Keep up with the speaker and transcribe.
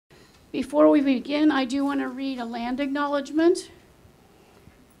Before we begin, I do want to read a land acknowledgement.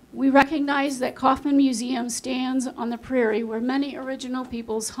 We recognize that Kaufman Museum stands on the prairie where many original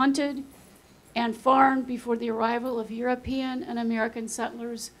peoples hunted and farmed before the arrival of European and American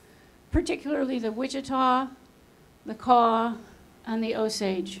settlers, particularly the Wichita, the Kaw, and the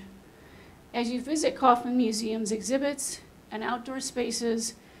Osage. As you visit Kaufman Museum's exhibits and outdoor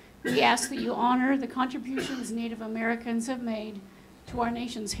spaces, we ask that you honor the contributions Native Americans have made to our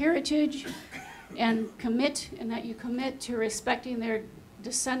nation's heritage and that you commit to respecting their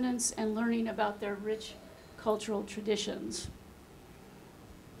descendants and learning about their rich cultural traditions.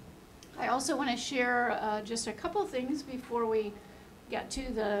 I also want to share just a couple things before we get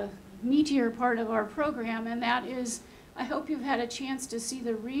to the meatier part of our program, and that is, I hope you've had a chance to see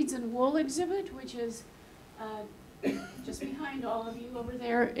the Reeds and Wool exhibit, which is just behind all of you over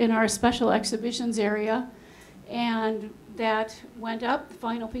there in our special exhibitions area. And that went up. The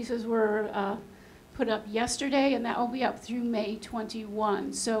final pieces were put up yesterday, and that will be up through May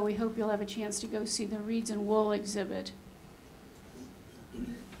 21. So we hope you'll have a chance to go see the Reeds and Wool exhibit.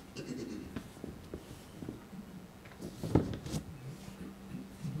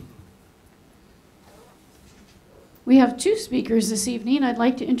 We have two speakers this evening. I'd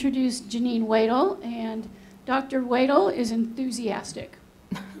like to introduce Janine Wedel, and Dr. Wedel is enthusiastic.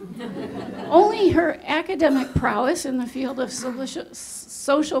 Only her academic prowess in the field of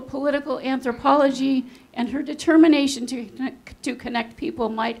social political anthropology and her determination to connect people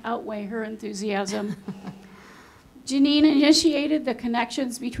might outweigh her enthusiasm. Janine initiated the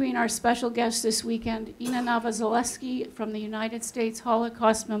connections between our special guests this weekend, Ina Novozaleski from the United States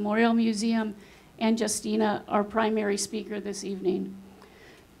Holocaust Memorial Museum, and Justina, our primary speaker this evening.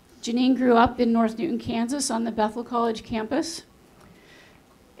 Janine grew up in North Newton, Kansas on the Bethel College campus.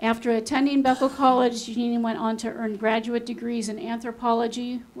 After attending Bethel College, Janine went on to earn graduate degrees in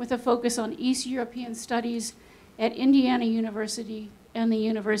anthropology with a focus on East European studies at Indiana University and the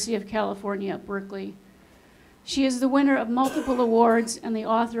University of California at Berkeley. She is the winner of multiple awards and the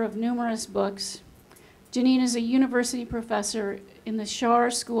author of numerous books. Janine is a university professor in the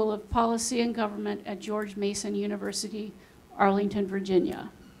Schar School of Policy and Government at George Mason University, Arlington,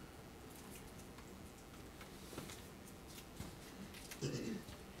 Virginia.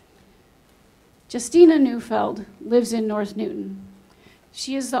 Justina Neufeld lives in North Newton.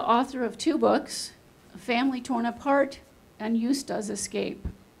 She is the author of two books, A Family Torn Apart and Yusta's Escape.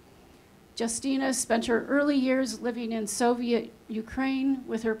 Justina spent her early years living in Soviet Ukraine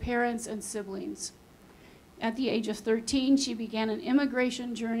with her parents and siblings. At the age of 13, she began an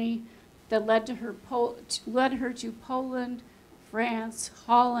immigration journey that led her to Poland, France,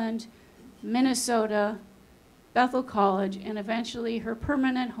 Holland, Minnesota, Bethel College, and eventually her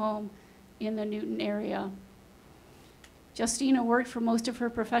permanent home in the Newton area. Justina worked for most of her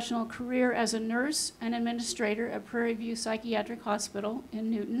professional career as a nurse and administrator at Prairie View Psychiatric Hospital in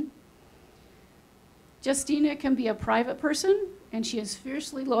Newton. Justina can be a private person, and she is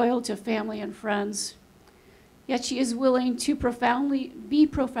fiercely loyal to family and friends. Yet she is willing to be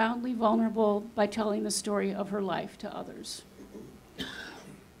profoundly vulnerable by telling the story of her life to others.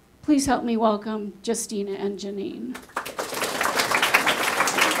 Please help me welcome Justina and Janine.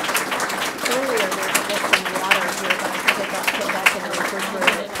 Earlier, there was some water here, but I think I got put back in the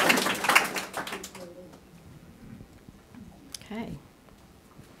refrigerator. Okay.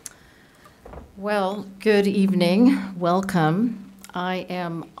 Well, good evening. Welcome. I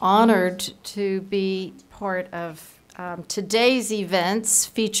am honored to be part of today's events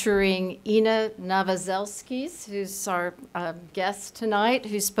featuring Ina Novozaleski, who's our guest tonight,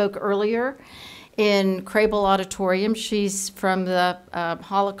 who spoke earlier in Crable Auditorium. She's from the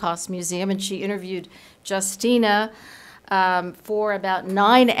Holocaust Museum, and she interviewed Justina for about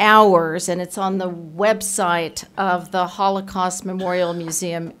 9 hours, and it's on the website of the Holocaust Memorial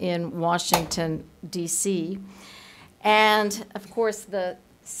Museum in Washington, D.C. And, of course, the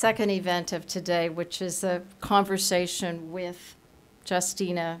second event of today, which is a conversation with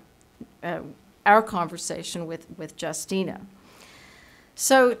Justina, our conversation with Justina.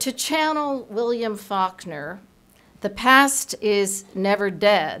 So to channel William Faulkner, the past is never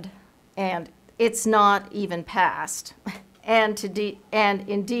dead, and it's not even past. And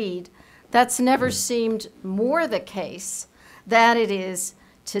indeed, that's never seemed more the case than it is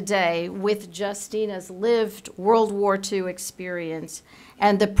today with Justina's lived World War II experience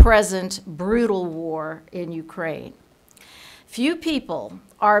and the present brutal war in Ukraine. Few people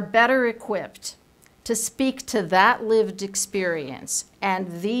are better equipped to speak to that lived experience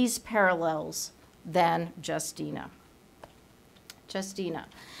and these parallels than Justina. Justina,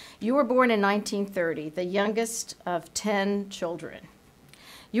 you were born in 1930, the youngest of 10 children.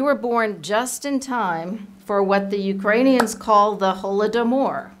 You were born just in time for what the Ukrainians call the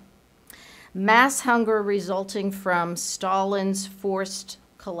Holodomor, mass hunger resulting from Stalin's forced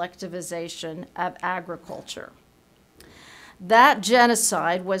collectivization of agriculture. That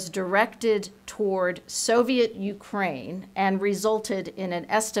genocide was directed toward Soviet Ukraine and resulted in an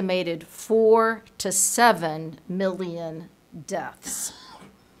estimated 4 to 7 million deaths.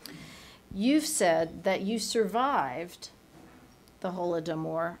 You've said that you survived the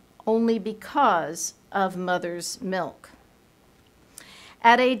Holodomor only because of mother's milk.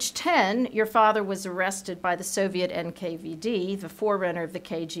 At age 10, your father was arrested by the Soviet NKVD, the forerunner of the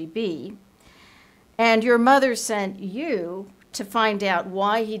KGB, and your mother sent you to find out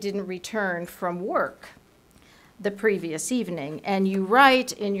why he didn't return from work the previous evening. And you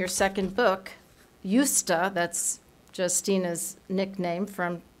write in your second book, Justa, that's Justina's nickname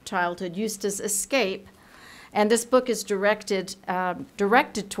from childhood, Justa's Escape. And this book is directed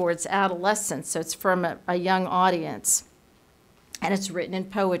towards adolescence, so it's from a young audience. And it's written in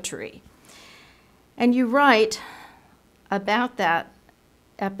poetry. And you write about that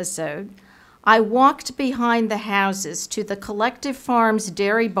episode, I walked behind the houses to the Collective Farms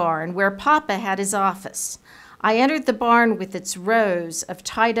dairy barn where Papa had his office. I entered the barn with its rows of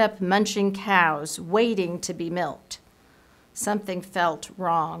tied-up munching cows waiting to be milked. Something felt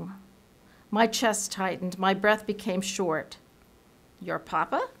wrong. My chest tightened, my breath became short. Your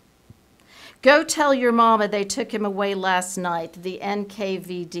Papa? Go tell your mama they took him away last night, the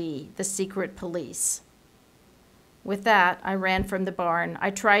NKVD, the secret police. With that, I ran from the barn.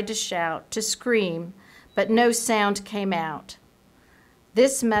 I tried to shout, to scream, but no sound came out.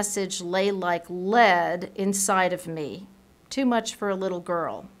 This message lay like lead inside of me. Too much for a little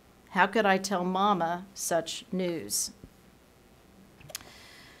girl. How could I tell Mama such news?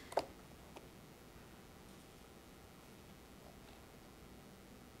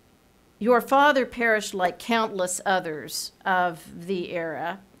 Your father perished like countless others of the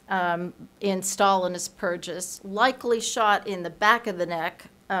era in Stalinist purges, likely shot in the back of the neck,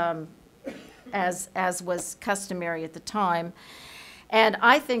 as was customary at the time. And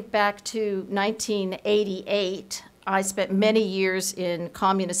I think back to 1988. I spent many years in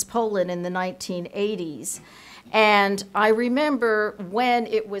communist Poland in the 1980s. And I remember when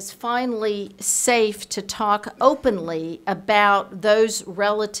it was finally safe to talk openly about those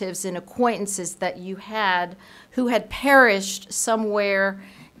relatives and acquaintances that you had who had perished somewhere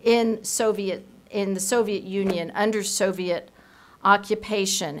in the Soviet Union under Soviet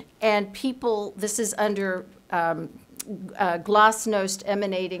occupation. And people, this is under glasnost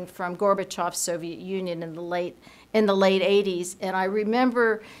emanating from Gorbachev's Soviet Union in the late 80s. And I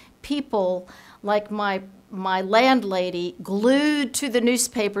remember people like my landlady glued to the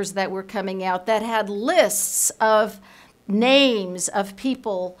newspapers that were coming out that had lists of names of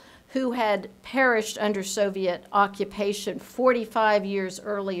people who had perished under Soviet occupation 45 years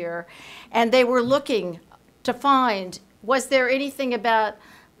earlier. And they were looking to find, was there anything about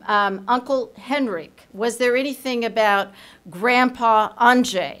Uncle Henrik? Was there anything about Grandpa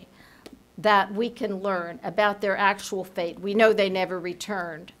Andrzej that we can learn about their actual fate? We know they never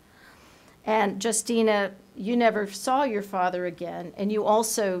returned. And Justina, you never saw your father again, and you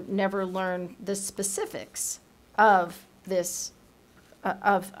also never learned the specifics of this,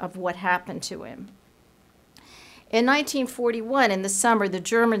 of what happened to him. In 1941, in the summer, the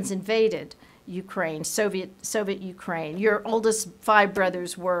Germans invaded Ukraine, Soviet Ukraine. Your oldest 5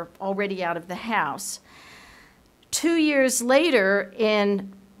 brothers were already out of the house. 2 years later,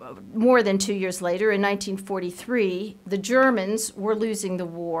 more than 2 years later, in 1943, the Germans were losing the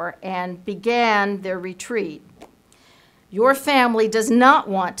war and began their retreat. Your family does not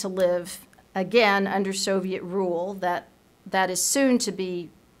want to live again under Soviet rule that is soon to be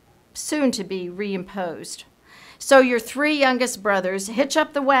reimposed. So your 3 youngest brothers hitch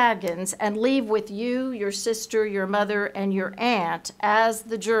up the wagons and leave with you, your sister, your mother, and your aunt as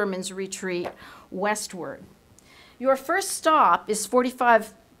the Germans retreat westward. Your first stop is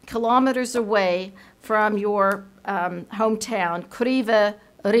 45 kilometers away from your hometown, Kryvyi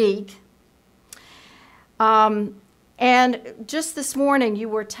Rih. And just this morning, you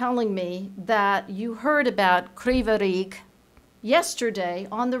were telling me that you heard about Kryvyi Rih yesterday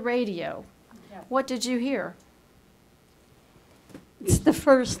on the radio. Yeah. What did you hear? It's the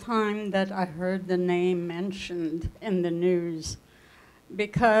first time that I heard the name mentioned in the news,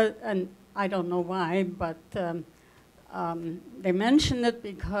 because, and I don't know why, but they mentioned it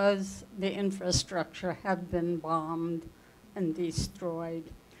because the infrastructure had been bombed and destroyed.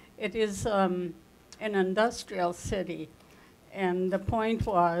 It is an industrial city, and the point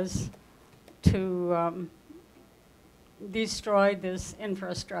was to destroy this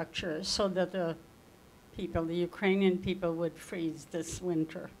infrastructure so that the Ukrainian people would freeze this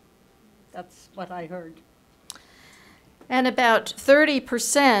winter. That's what I heard. And about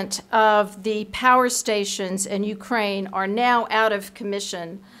 30% of the power stations in Ukraine are now out of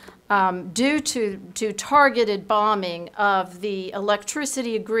commission due to targeted bombing of the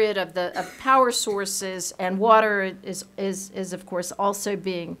electricity grid of power sources, and water is of course also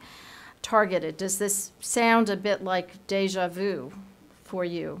being targeted. Does this sound a bit like deja vu for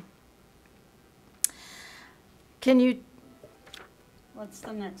you? Can you? What's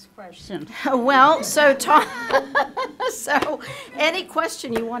the next question? Well, so any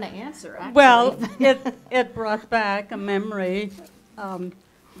question you want to answer, actually. Well, it brought back a memory.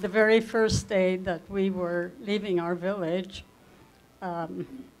 The very first day that we were leaving our village, our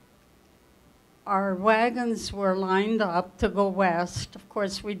wagons were lined up to go west. Of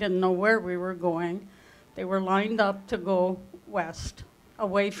course, we didn't know where we were going. They were lined up to go west,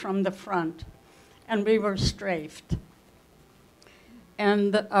 away from the front, and we were strafed.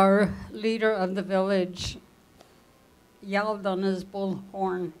 And our leader of the village yelled on his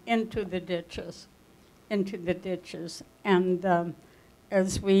bullhorn into the ditches. And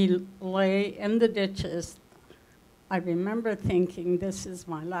as we lay in the ditches, I remember thinking, this is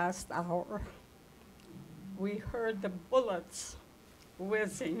my last hour. We heard the bullets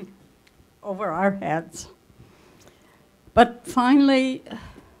whizzing over our heads. But finally,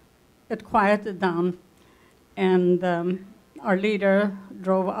 it quieted down, and our leader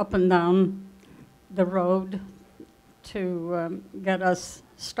drove up and down the road to get us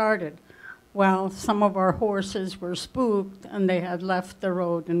started. Well, some of our horses were spooked, and they had left the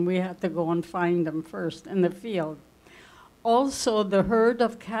road, and we had to go and find them first in the field. Also, the herd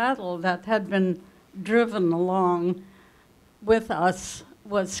of cattle that had been driven along with us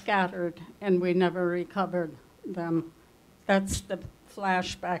was scattered, and we never recovered them. That's the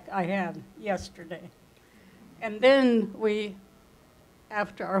flashback I had yesterday. And then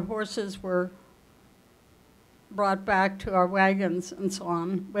after our horses were brought back to our wagons and so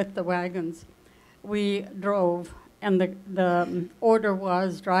on, with the wagons, we drove, and the order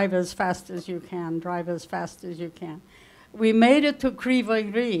was drive as fast as you can, drive as fast as you can. We made it to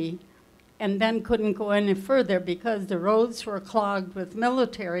Kriviri and then couldn't go any further because the roads were clogged with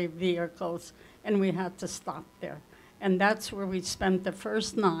military vehicles, and we had to stop there. And that's where we spent the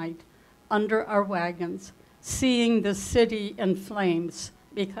first night under our wagons, seeing the city in flames,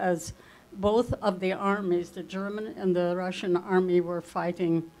 because both of the armies, the German and the Russian army, were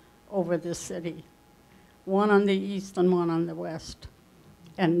fighting over the city, one on the east and one on the west.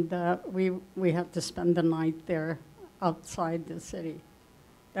 And we had to spend the night there outside the city.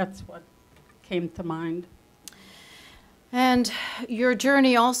 That's what came to mind. And your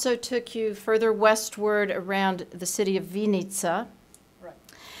journey also took you further westward around the city of Vinica. Right.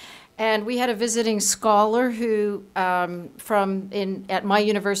 And we had a visiting scholar who, at my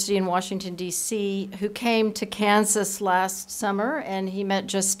university in Washington, D.C., who came to Kansas last summer, and he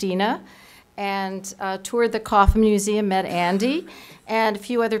met Justina and toured the Coffin Museum, met Andy, and a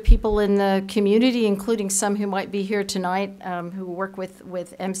few other people in the community, including some who might be here tonight who work with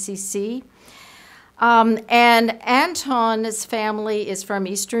MCC. And Anton's family is from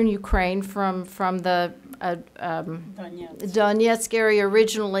eastern Ukraine, from the Donetsk area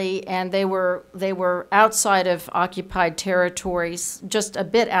originally, and they were outside of occupied territories, just a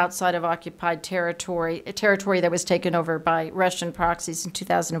bit outside of occupied territory, a territory that was taken over by Russian proxies in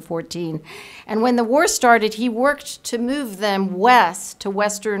 2014. And when the war started, he worked to move them west to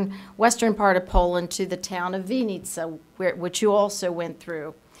western part of Poland, to the town of Vinica, which you also went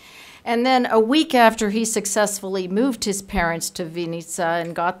through. And then a week after he successfully moved his parents to Vinica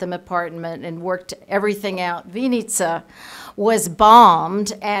and got them an apartment and worked everything out, Vinica was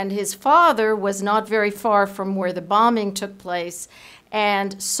bombed, and his father was not very far from where the bombing took place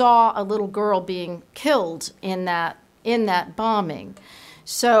and saw a little girl being killed in that bombing.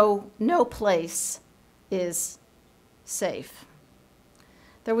 So no place is safe.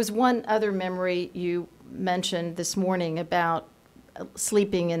 There was one other memory you mentioned this morning about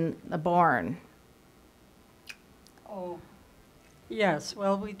sleeping in a barn. Oh, yes.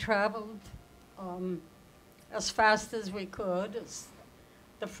 Well, we traveled as fast as we could.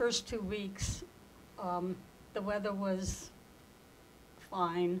 The first 2 weeks, the weather was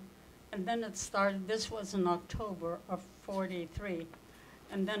fine. And then it started, this was in October of '43.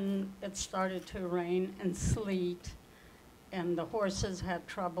 And then it started to rain and sleet, and the horses had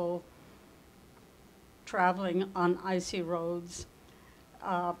trouble traveling on icy roads.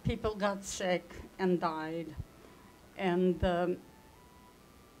 People got sick and died. And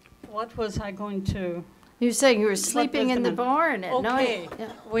what was I going to? You were saying you were sleeping in the barn at night. Okay.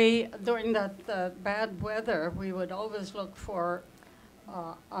 Yeah. During that bad weather, we would always look for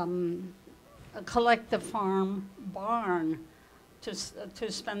a collective farm barn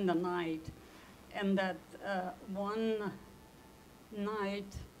to spend the night. And that one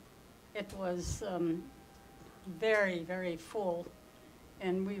night, it was very, very full.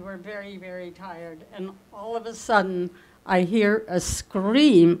 And we were very, very tired. And all of a sudden, I hear a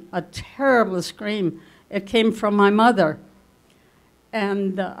scream, a terrible scream. It came from my mother.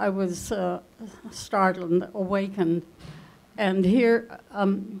 And I was startled, awakened. And here,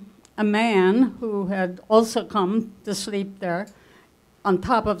 a man who had also come to sleep there on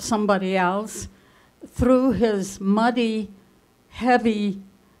top of somebody else threw his muddy, heavy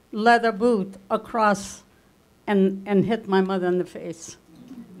leather boot across and hit my mother in the face.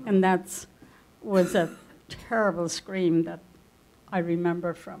 And that was a terrible scream that I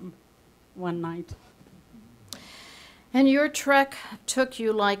remember from one night. And your trek took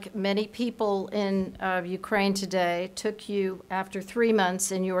you, like many people in Ukraine today, took you after 3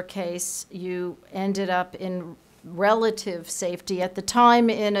 months. In your case, you ended up in relative safety at the time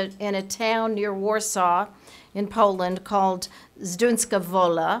in a town near Warsaw in Poland called Zdunska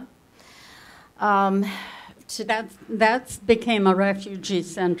Wola. That became a refugee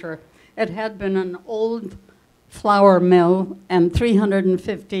center. It had been an old flour mill, and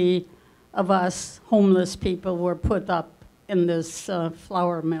 350 of us homeless people were put up in this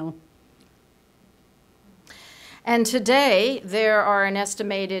flour mill. And today, there are an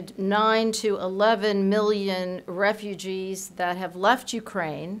estimated 9 to 11 million refugees that have left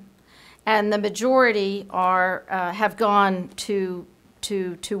Ukraine, and the majority have gone to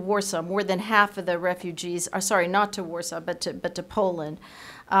Warsaw. More than half of the refugees, sorry, not to Warsaw, but to Poland,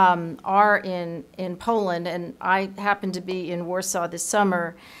 are in Poland. And I happened to be in Warsaw this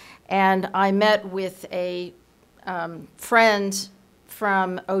summer, and I met with a friend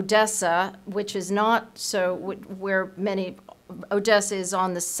from Odessa, which is not where many, Odessa is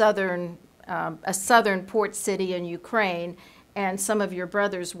on the southern, a southern port city in Ukraine, and some of your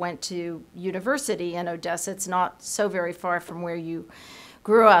brothers went to university in Odessa. It's not so very far from where you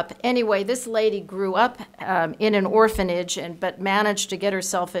grew up. Anyway, this lady grew up in an orphanage, but managed to get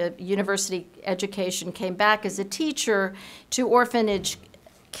herself a university education, came back as a teacher to orphanage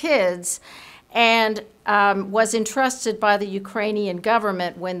kids, and was entrusted by the Ukrainian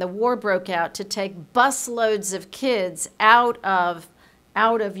government when the war broke out to take busloads of kids out of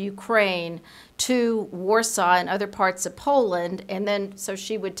Ukraine to Warsaw and other parts of Poland, and then so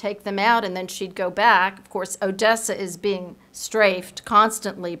she would take them out and then she'd go back. Of course, Odessa is being strafed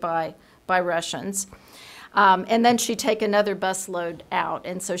constantly by Russians. And then she'd take another busload out.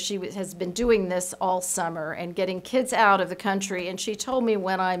 And so she has been doing this all summer and getting kids out of the country. And she told me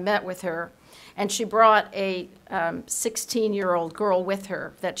when I met with her, and she brought a 16-year-old girl with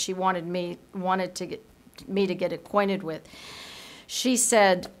her that she wanted me to get acquainted with. She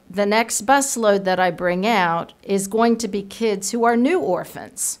said, the next busload that I bring out is going to be kids who are new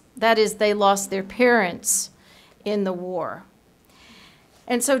orphans. That is, they lost their parents in the war.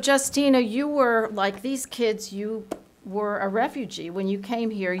 And so, Justina, you were like these kids, you were a refugee. When you came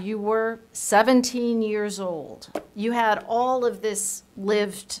here, you were 17 years old. You had all of this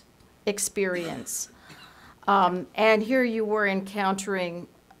lived experience. And here you were encountering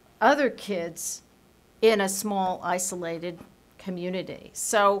other kids in a small, isolated community.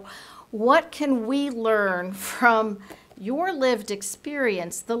 So what can we learn from your lived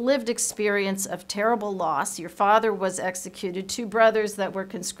experience, the lived experience of terrible loss? Your father was executed. 2 brothers that were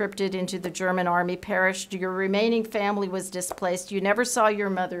conscripted into the German army perished. Your remaining family was displaced. You never saw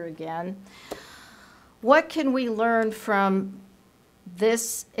your mother again. What can we learn from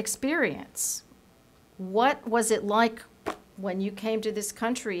this experience? What was it like when you came to this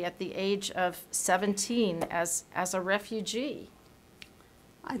country at the age of 17 as a refugee?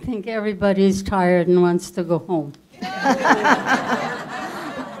 I think everybody's tired and wants to go home.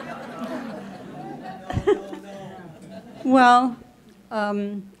 Well,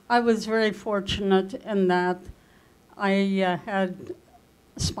 I was very fortunate in that I had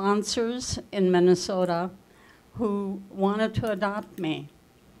sponsors in Minnesota who wanted to adopt me.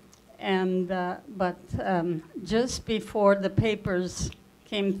 And but just before the papers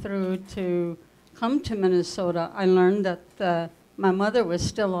came through to come to Minnesota, I learned that my mother was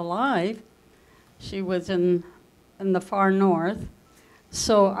still alive. She was in the far north,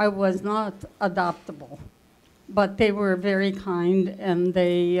 so I was not adoptable. But they were very kind, and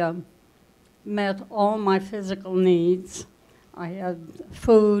they met all my physical needs. I had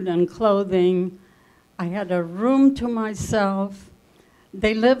food and clothing. I had a room to myself.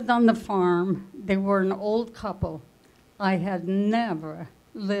 They lived on the farm. They were an old couple. I had never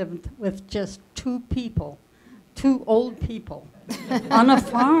lived with just two people, two old people, on a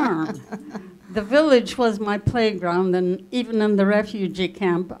farm. The village was my playground, and even in the refugee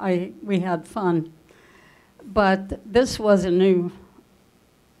camp, we had fun. But this was a new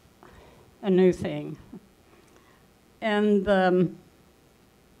thing. And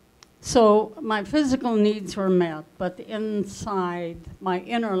so my physical needs were met, but inside, my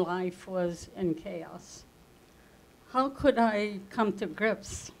inner life was in chaos. How could I come to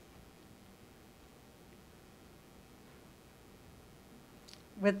grips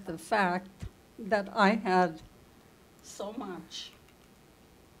with the fact that I had so much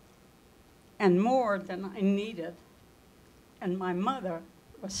and more than I needed, and my mother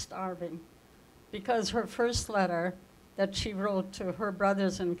was starving? Because her first letter that she wrote to her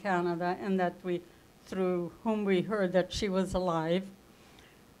brothers in Canada, and that through whom we heard that she was alive,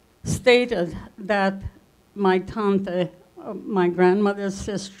 stated that my tante, my grandmother's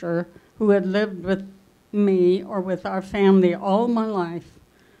sister, who had lived with me or with our family all my life,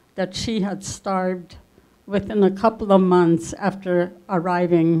 that she had starved within a couple of months after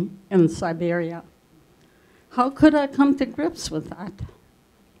arriving in Siberia. How could I come to grips with that?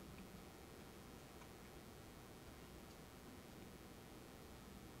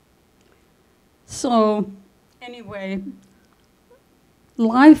 So, anyway,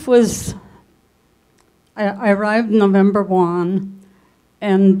 life was, I arrived November 1,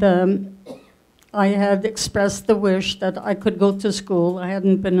 and I had expressed the wish that I could go to school. I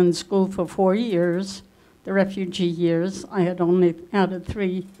hadn't been in school for 4 years, the refugee years. I had only had a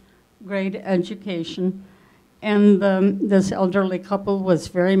 3-grade education. And this elderly couple was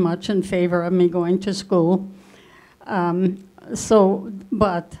very much in favor of me going to school.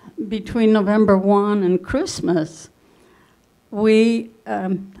 But between November 1 and Christmas, I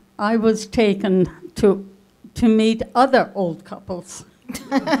was taken to meet other old couples.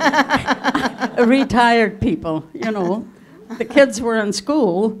 Retired people, you know. The kids were in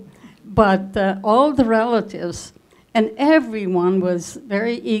school, but all the relatives and everyone was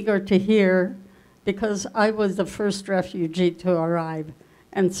very eager to hear, because I was the first refugee to arrive,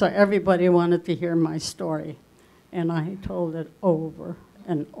 and so everybody wanted to hear my story. And I told it over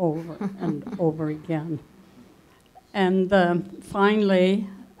and over and over again. And finally,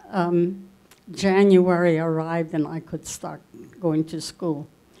 January arrived and I could start going to school.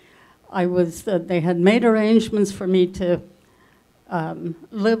 They had made arrangements for me to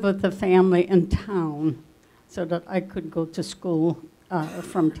live with the family in town so that I could go to school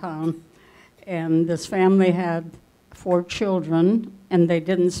from town. And this family had 4 children, and they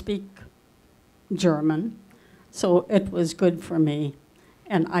didn't speak German, so it was good for me.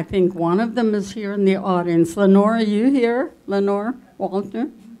 And I think one of them is here in the audience. Lenore, are you here? Lenore Walter?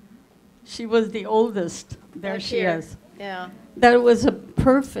 She was the oldest. There she is. Yeah. That was a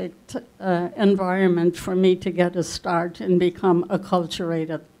perfect environment for me to get a start and become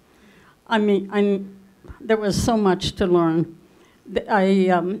acculturated. I mean, there was so much to learn.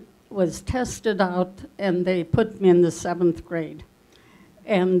 I was tested out, and they put me in the 7th grade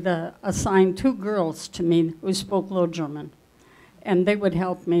and assigned 2 girls to me who spoke Low German. And they would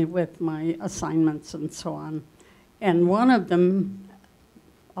help me with my assignments and so on. And one of them,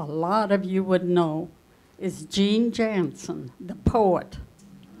 a lot of you would know, is Jean Jansen, the poet.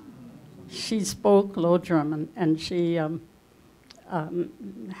 She spoke Low German, and she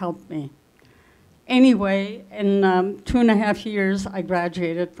helped me. Anyway, in 2.5 years, I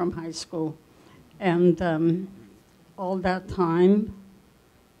graduated from high school. And all that time,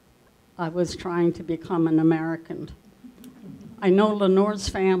 I was trying to become an American. I know Lenore's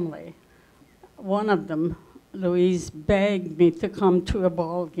family. One of them, Louise, begged me to come to a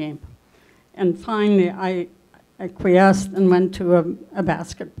ball game. And finally, I acquiesced and went to a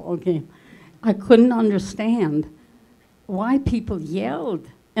basketball game. I couldn't understand why people yelled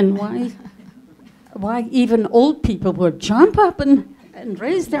and why even old people would jump up and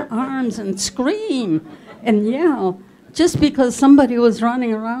raise their arms and scream and yell just because somebody was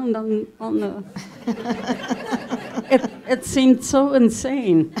running around on the... It seemed so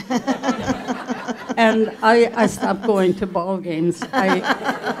insane. And I stopped going to ball games.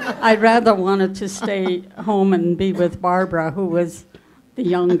 I rather wanted to stay home and be with Barbara, who was the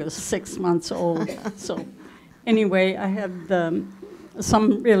youngest, 6 months old. So anyway, I had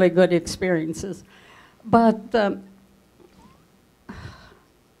some really good experiences. But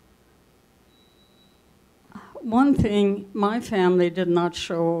one thing, my family did not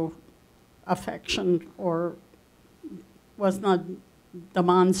show affection or was not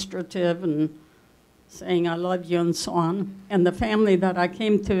demonstrative and saying I love you and so on. And the family that I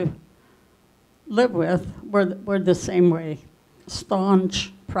came to live with were the same way,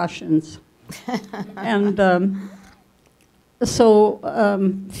 staunch Prussians. And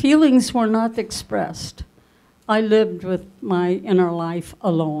feelings were not expressed. I lived with my inner life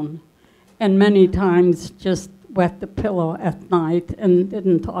alone, and many times just wet the pillow at night and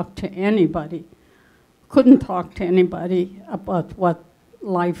didn't talk to anybody. Couldn't talk to anybody about what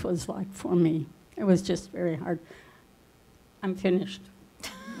life was like for me. It was just very hard. I'm finished.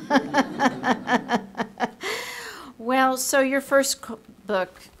 Well, so your first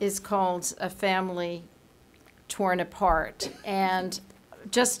book is called A Family Torn Apart. And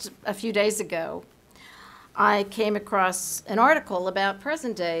just a few days ago, I came across an article about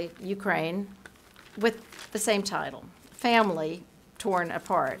present-day Ukraine with the same title, Family Torn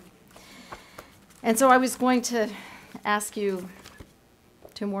Apart. And so I was going to ask you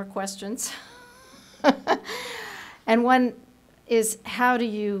 2 more questions. And one is, how do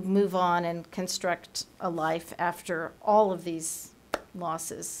you move on and construct a life after all of these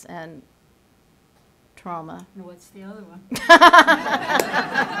losses and trauma? And what's the other one?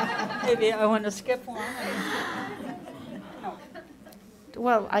 Maybe I want to skip one. No.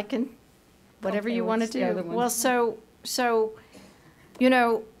 Well, I can, whatever Okay, you want to what's the do. other one? Well, so, you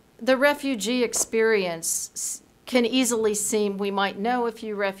know, the refugee experience can easily seem, we might know a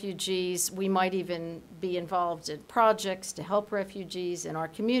few refugees, we might even be involved in projects to help refugees in our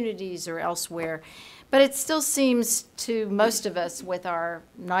communities or elsewhere, but it still seems to most of us, with our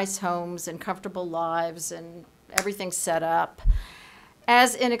nice homes and comfortable lives and everything set up,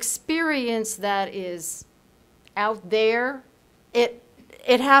 as an experience that is out there. It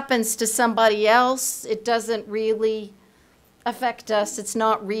happens to somebody else. It doesn't really affect us. It's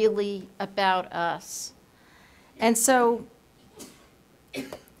not really about us. And so,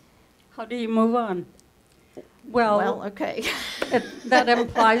 How do you move on? Well, okay. that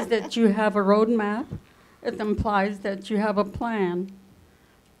implies that you have a roadmap. It implies that you have a plan.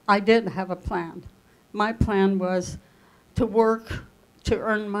 I did have a plan. My plan was to work to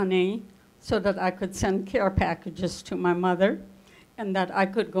earn money so that I could send care packages to my mother and that I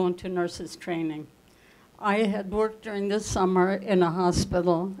could go into nurses training. I had worked during the summer in a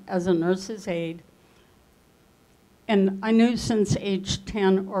hospital as a nurse's aide. And I knew since age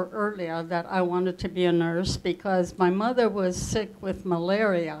 10 or earlier that I wanted to be a nurse because my mother was sick with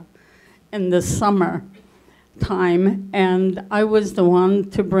malaria in the summer time, and I was the one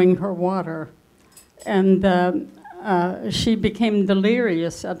to bring her water. And she became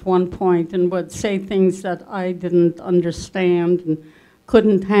delirious at one point and would say things that I didn't understand and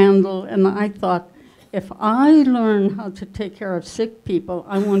couldn't handle. And I thought, if I learn how to take care of sick people,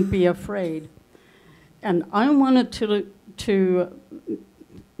 I won't be afraid. And I wanted to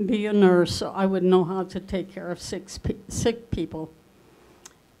be a nurse so I would know how to take care of sick people.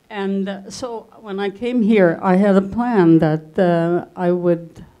 And so when I came here, I had a plan that I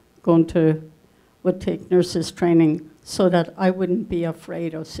would take nurses training so that I wouldn't be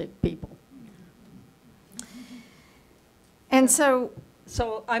afraid of sick people. And so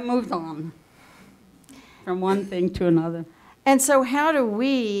I moved on from one thing to another. And so how do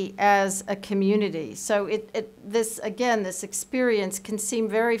we as a community, so this experience can seem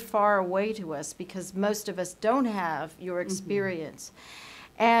very far away to us because most of us don't have your experience.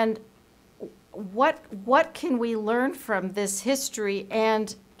 Mm-hmm. And what can we learn from this history,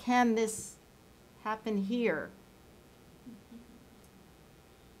 and can this happen here?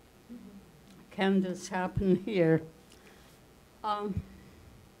 Can this happen here?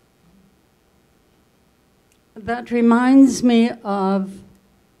 That reminds me of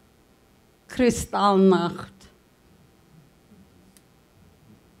Kristallnacht,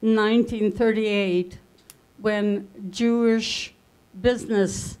 1938, when Jewish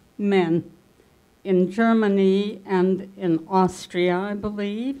businessmen in Germany and in Austria, I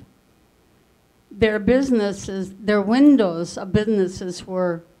believe, their windows of businesses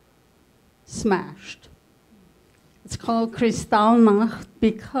were smashed. It's called Kristallnacht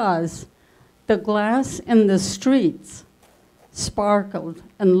because the glass in the streets sparkled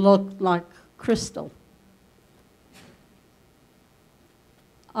and looked like crystal.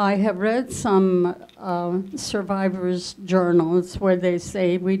 I have read some survivors' journals where they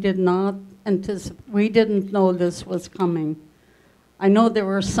say we didn't know this was coming. I know there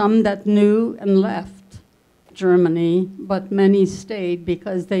were some that knew and left Germany, but many stayed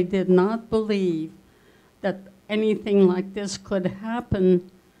because they did not believe that anything like this could happen,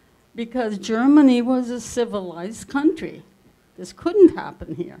 because Germany was a civilized country. This couldn't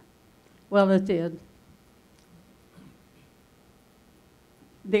happen here. Well, it did.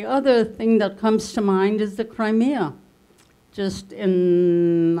 The other thing that comes to mind is the Crimea. Just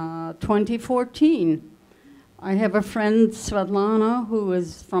in 2014, I have a friend, Svetlana, who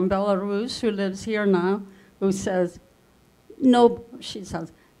is from Belarus, who lives here now, who says, no, she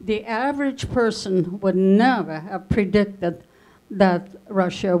says, the average person would never have predicted that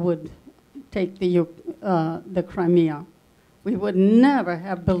Russia would take the Crimea. We would never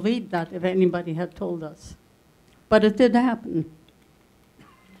have believed that if anybody had told us. But it did happen.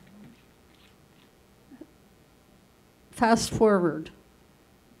 Fast forward,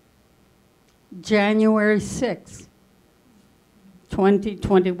 January 6,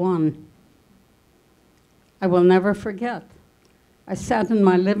 2021. I will never forget. I sat in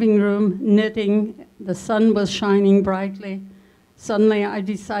my living room knitting. The sun was shining brightly. Suddenly, I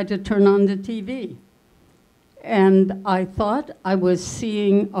decided to turn on the TV. And I thought I was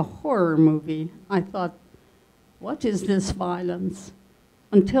seeing a horror movie. I thought, what is this violence?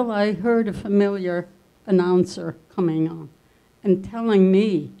 Until I heard a familiar announcer coming on and telling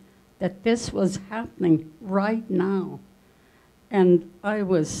me that this was happening right now. And I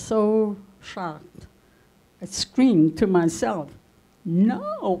was so shocked. I screamed to myself,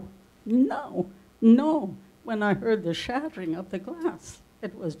 no, no, no, when I heard the shattering of the glass.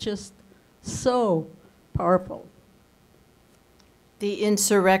 It was just so powerful. The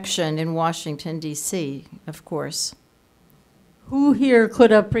insurrection in Washington, D.C., of course. Who here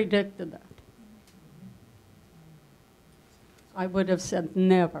could have predicted that? I would have said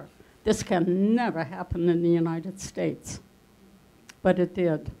never. This can never happen in the United States. But it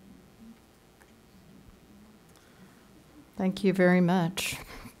did. Thank you very much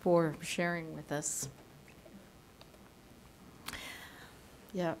for sharing with us.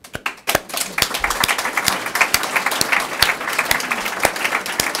 Yeah.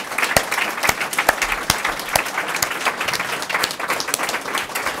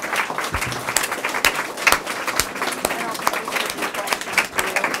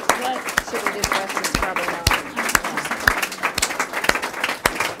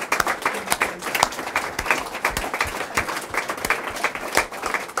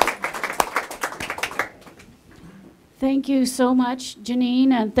 Thank you so much,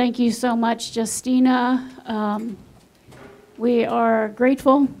 Janine, and thank you so much, Justina. We are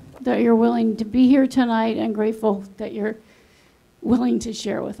grateful that you're willing to be here tonight and grateful that you're willing to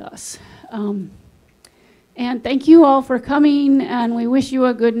share with us. And thank you all for coming, and we wish you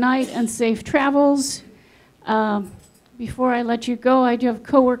a good night and safe travels. Before I let you go, I do have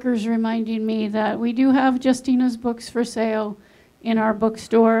coworkers reminding me that we do have Justina's books for sale in our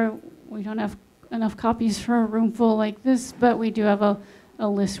bookstore. We don't have enough copies for a room full like this, but we do have a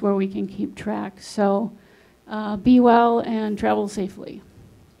list where we can keep track. So be well and travel safely.